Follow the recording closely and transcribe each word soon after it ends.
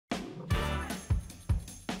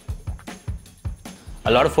A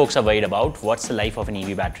lot of folks are worried about what's the life of an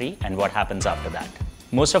EV battery and what happens after that.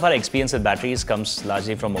 Most of our experience with batteries comes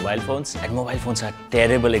largely from mobile phones, and mobile phones are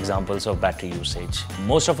terrible examples of battery usage.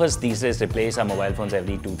 Most of us these days replace our mobile phones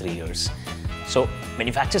every 2-3 years. So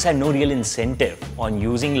manufacturers have no real incentive on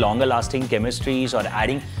using longer lasting chemistries or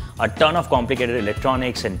adding a ton of complicated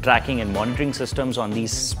electronics and tracking and monitoring systems on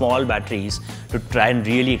these small batteries to try and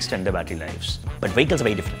really extend the battery lives. But vehicles are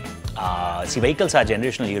very different. Vehicles are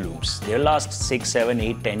generational heirlooms. They'll last 6, 7,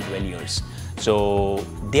 8, 10, 12 years. So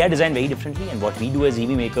they are designed very differently, and what we do as EV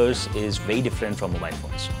makers is very different from mobile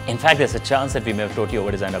phones. In fact, there's a chance that we may have totally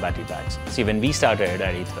over-designed our battery packs. See, when we started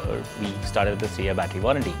at Ather, we started with a 3-year battery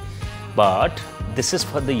warranty. But this is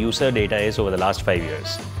what the user data is over the last 5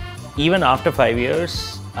 years. Even after 5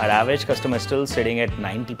 years, our average customer is still sitting at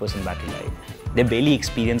 90% battery life. They barely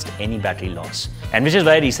experienced any battery loss. And which is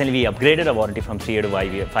why recently we upgraded our warranty from 3 year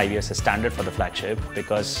to 5 years as standard for the flagship,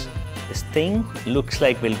 because this thing looks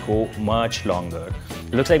like will go much longer.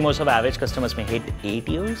 It looks like most of our average customers may hit 8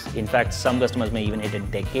 years. In fact, some customers may even hit a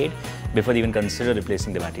decade before they even consider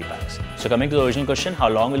replacing the battery packs. So coming to the original question, how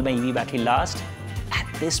long will my EV battery last? At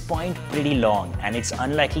this point, pretty long, and it's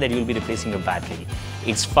unlikely that you will be replacing your battery.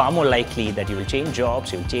 It's far more likely that you will change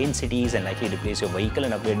jobs, you will change cities, and likely replace your vehicle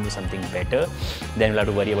and upgrade into something better. Then you'll have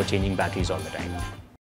to worry about changing batteries all the time.